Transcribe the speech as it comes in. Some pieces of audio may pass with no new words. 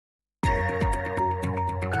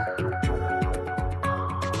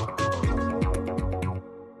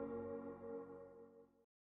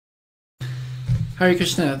Hare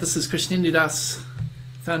Krishna, this is Krishnendu Das,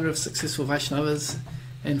 founder of Successful Vaisnavas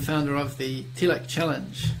and founder of the Tilak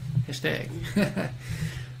Challenge, hashtag.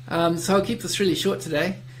 So I'll keep this really short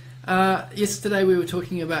today. Yesterday we were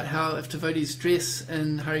talking about how if devotees dress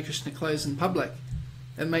in Hare Krishna clothes in public,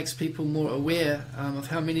 it makes people more aware of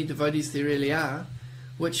how many devotees there really are,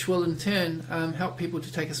 which will in turn help people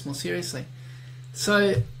to take us more seriously.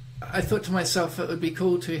 So I thought to myself it would be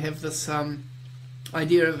cool to have this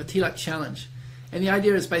idea of a Tilak Challenge. And the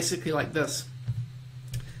idea is basically like this.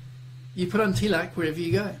 You put on tilak wherever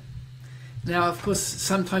you go. Now, of course,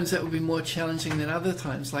 sometimes that will be more challenging than other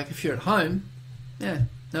times. Like if you're at home, yeah,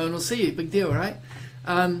 no one will see you, big deal, right?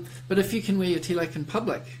 But if you can wear your tilak in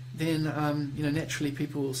public, then naturally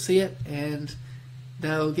people will see it and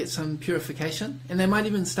they'll get some purification. And they might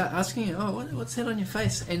even start asking you, oh, what's that on your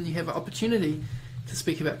face? And you have an opportunity to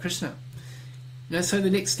speak about Krishna. So the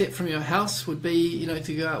next step from your house would be,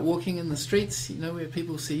 to go out walking in the streets, where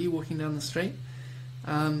people see you walking down the street.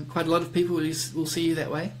 Quite a lot of people will see you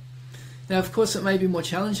that way. Now, of course, it may be more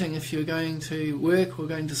challenging if you're going to work or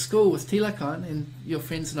going to school with tilak on and your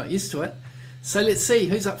friends are not used to it. So let's see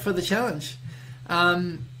who's up for the challenge.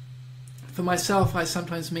 For myself, I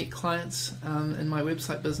sometimes meet clients in my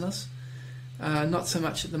website business. Not so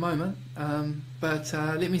much at the moment, but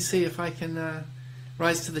let me see if I can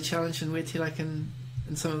rise to the challenge and wear tilak in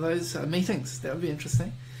some of those meetings. That would be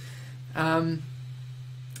interesting. I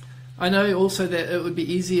know also that it would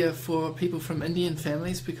be easier for people from Indian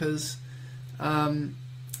families because, wearing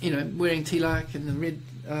tilak and the red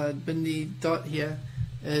bindi dot here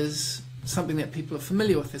is something that people are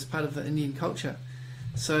familiar with as part of the Indian culture.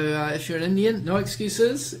 So if you're an Indian, no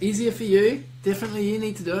excuses, easier for you, definitely you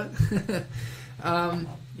need to do it.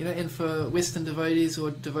 And for Western devotees or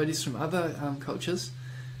devotees from other cultures,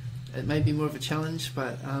 it may be more of a challenge,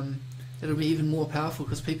 but it'll be even more powerful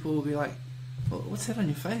because people will be like, well, what's that on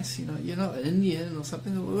your face? You're not an Indian or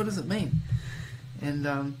something. What does it mean?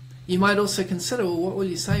 And you might also consider, well, what will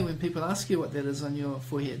you say when people ask you what that is on your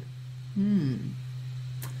forehead?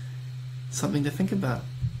 Something to think about.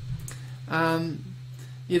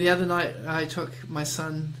 The other night I took my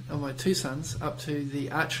son, or my two sons, up to the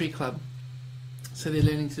archery club. So they're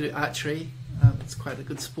learning to do archery. It's quite a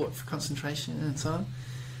good sport for concentration and so on.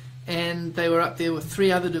 And they were up there with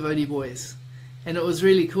 3 other devotee boys. And it was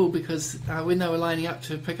really cool because when they were lining up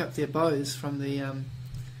to pick up their bows from the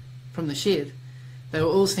shed, they were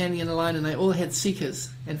all standing in a line and they all had seekers.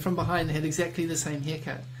 And from behind they had exactly the same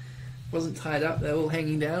haircut. It wasn't tied up, they were all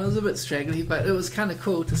hanging down. It was a bit straggly, but it was kind of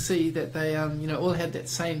cool to see that they all had that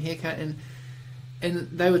same haircut and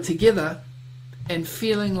they were together and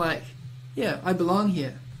feeling like, yeah, I belong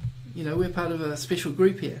here. We're part of a special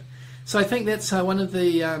group here. So I think that's one of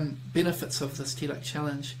the benefits of this Tilak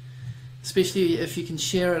Challenge, especially if you can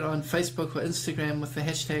share it on Facebook or Instagram with the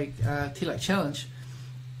hashtag Tilak Challenge,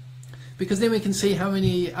 because then we can see how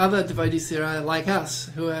many other devotees there are like us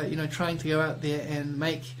who are trying to go out there and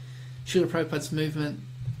make Srila Prabhupada's movement,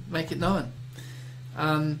 make it known.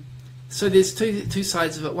 So there's two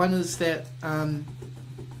sides of it. One is that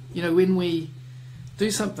when we do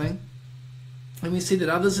something and we see that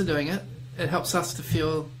others are doing it, it helps us to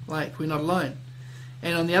feel like we're not alone.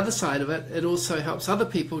 And on the other side of it, it also helps other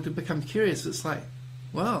people to become curious. It's like,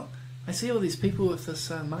 wow, I see all these people with this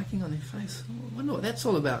marking on their face. I wonder what that's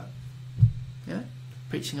all about.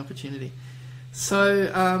 Preaching opportunity.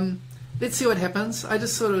 So let's see what happens. I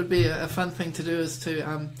just thought it would be a fun thing to do is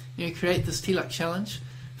to create this Tilak Challenge.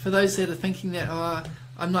 For those that are thinking that,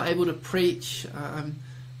 I'm not able to preach,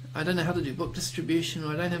 I don't know how to do book distribution,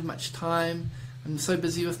 or I don't have much time, I'm so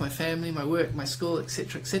busy with my family, my work, my school,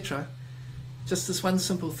 etc., etc. Just this one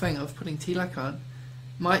simple thing of putting tilak on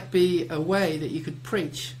might be a way that you could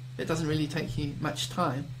preach that doesn't really take you much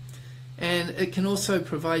time. And it can also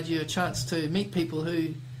provide you a chance to meet people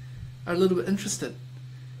who are a little bit interested.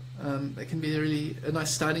 It can be really a nice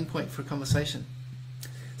starting point for a conversation.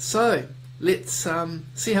 So let's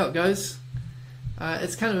see how it goes.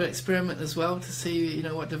 It's kind of an experiment as well to see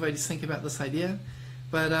what devotees think about this idea.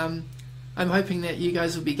 But I'm hoping that you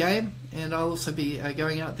guys will be game, and I'll also be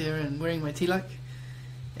going out there and wearing my tilak.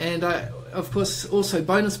 And of course also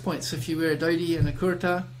bonus points if you wear a dhoti and a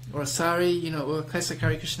kurta or a sari, or classic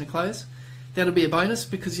Hare Krishna clothes. That'll be a bonus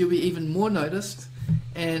because you'll be even more noticed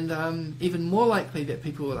and even more likely that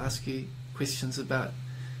people will ask you questions about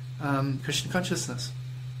Krishna consciousness.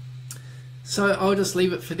 So I'll just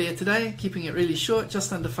leave it for there today, keeping it really short,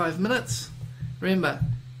 just under 5 minutes. Remember,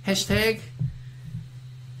 hashtag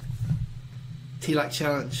Tilak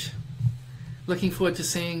Challenge. Looking forward to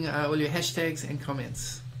seeing all your hashtags and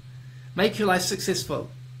comments. Make your life successful.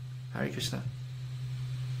 Hare Krishna.